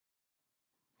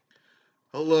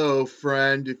Hello,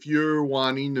 friend. If you're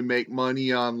wanting to make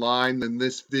money online, then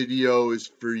this video is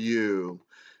for you.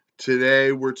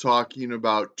 Today, we're talking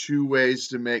about two ways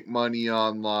to make money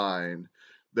online.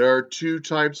 There are two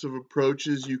types of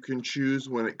approaches you can choose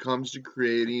when it comes to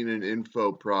creating an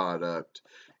info product.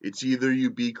 It's either you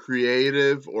be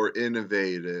creative or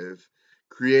innovative.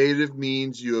 Creative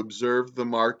means you observe the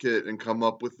market and come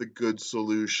up with a good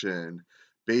solution,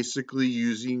 basically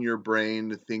using your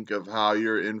brain to think of how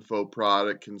your info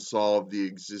product can solve the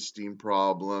existing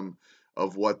problem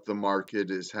of what the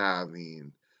market is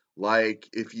having. Like,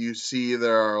 if you see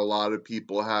there are a lot of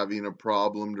people having a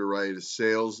problem to write a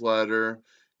sales letter,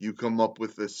 you come up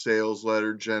with a sales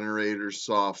letter generator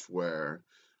software.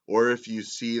 Or if you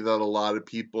see that a lot of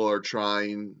people are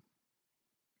trying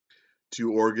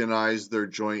to organize their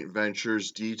joint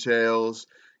ventures details,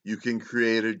 you can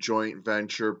create a joint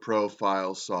venture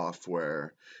profile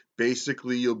software.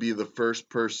 Basically, you'll be the first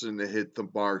person to hit the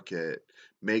market.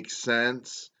 Makes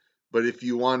sense? But if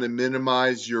you want to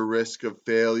minimize your risk of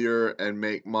failure and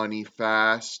make money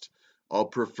fast, I'll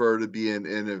prefer to be an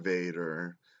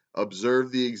innovator.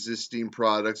 Observe the existing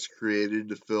products created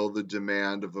to fill the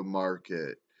demand of a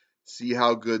market. See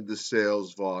how good the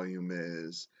sales volume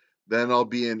is. Then I'll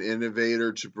be an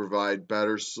innovator to provide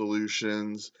better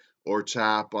solutions or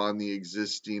tap on the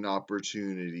existing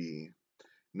opportunity.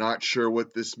 Not sure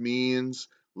what this means?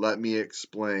 Let me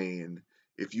explain.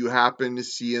 If you happen to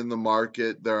see in the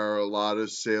market there are a lot of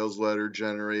sales letter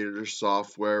generator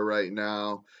software right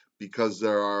now because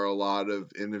there are a lot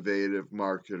of innovative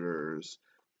marketers.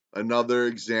 Another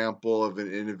example of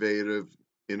an innovator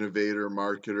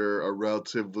marketer, a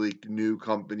relatively new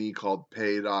company called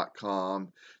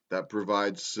Pay.com that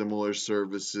provides similar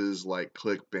services like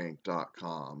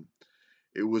ClickBank.com.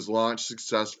 It was launched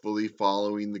successfully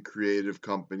following the creative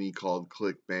company called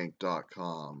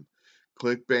ClickBank.com.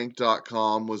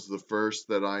 ClickBank.com was the first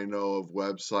that I know of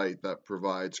website that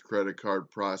provides credit card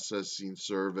processing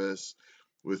service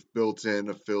with built-in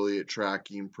affiliate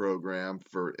tracking program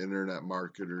for internet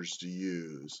marketers to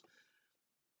use.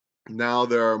 Now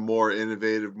there are more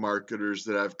innovative marketers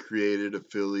that have created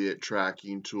affiliate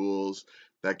tracking tools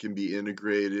that can be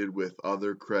integrated with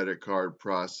other credit card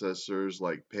processors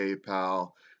like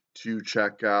PayPal,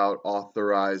 2Checkout,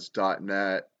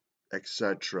 Authorize.net,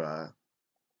 etc.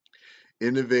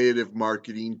 Innovative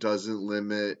marketing doesn't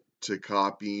limit to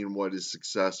copying what is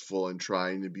successful and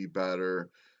trying to be better,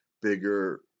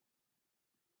 bigger,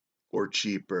 or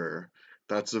cheaper.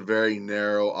 That's a very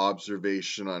narrow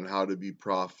observation on how to be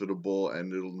profitable,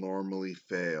 and it'll normally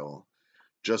fail.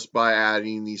 Just by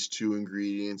adding these two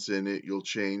ingredients in it, you'll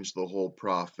change the whole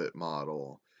profit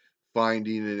model.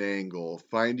 Finding an angle.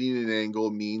 Finding an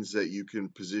angle means that you can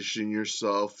position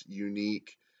yourself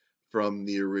unique from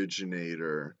the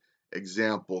originator.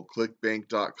 Example,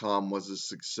 ClickBank.com was a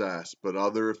success, but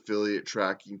other affiliate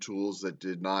tracking tools that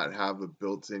did not have a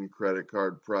built-in credit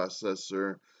card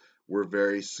processor were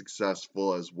very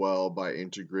successful as well by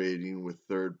integrating with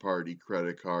third-party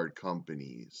credit card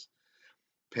companies.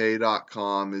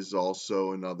 Pay.com is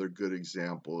also another good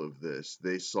example of this.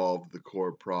 They solved the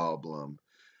core problem.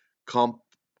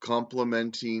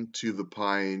 Complementing to the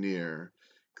pioneer.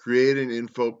 Create an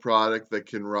info product that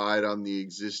can ride on the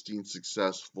existing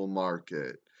successful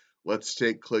market. Let's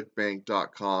take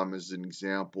ClickBank.com as an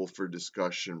example for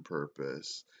discussion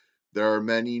purpose. There are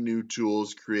many new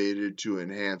tools created to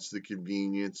enhance the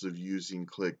convenience of using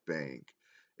ClickBank.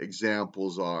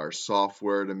 Examples are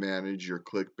software to manage your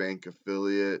ClickBank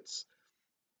affiliates,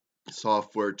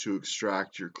 software to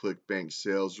extract your ClickBank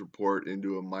sales report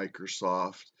into a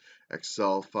Microsoft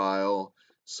Excel file,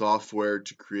 software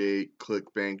to create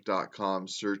ClickBank.com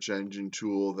search engine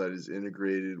tool that is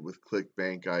integrated with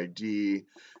ClickBank ID,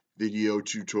 video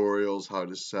tutorials how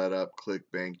to set up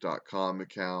ClickBank.com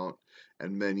account,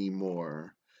 and many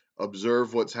more.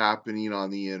 Observe what's happening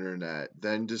on the internet,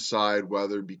 then decide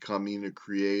whether becoming a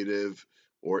creative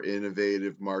or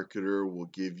innovative marketer will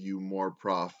give you more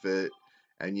profit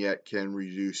and yet can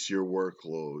reduce your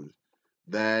workload.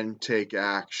 Then take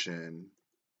action.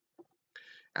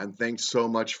 And thanks so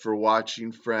much for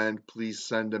watching, friend. Please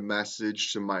send a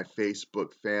message to my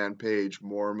Facebook fan page,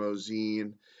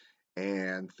 Mormozine.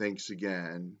 And thanks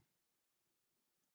again.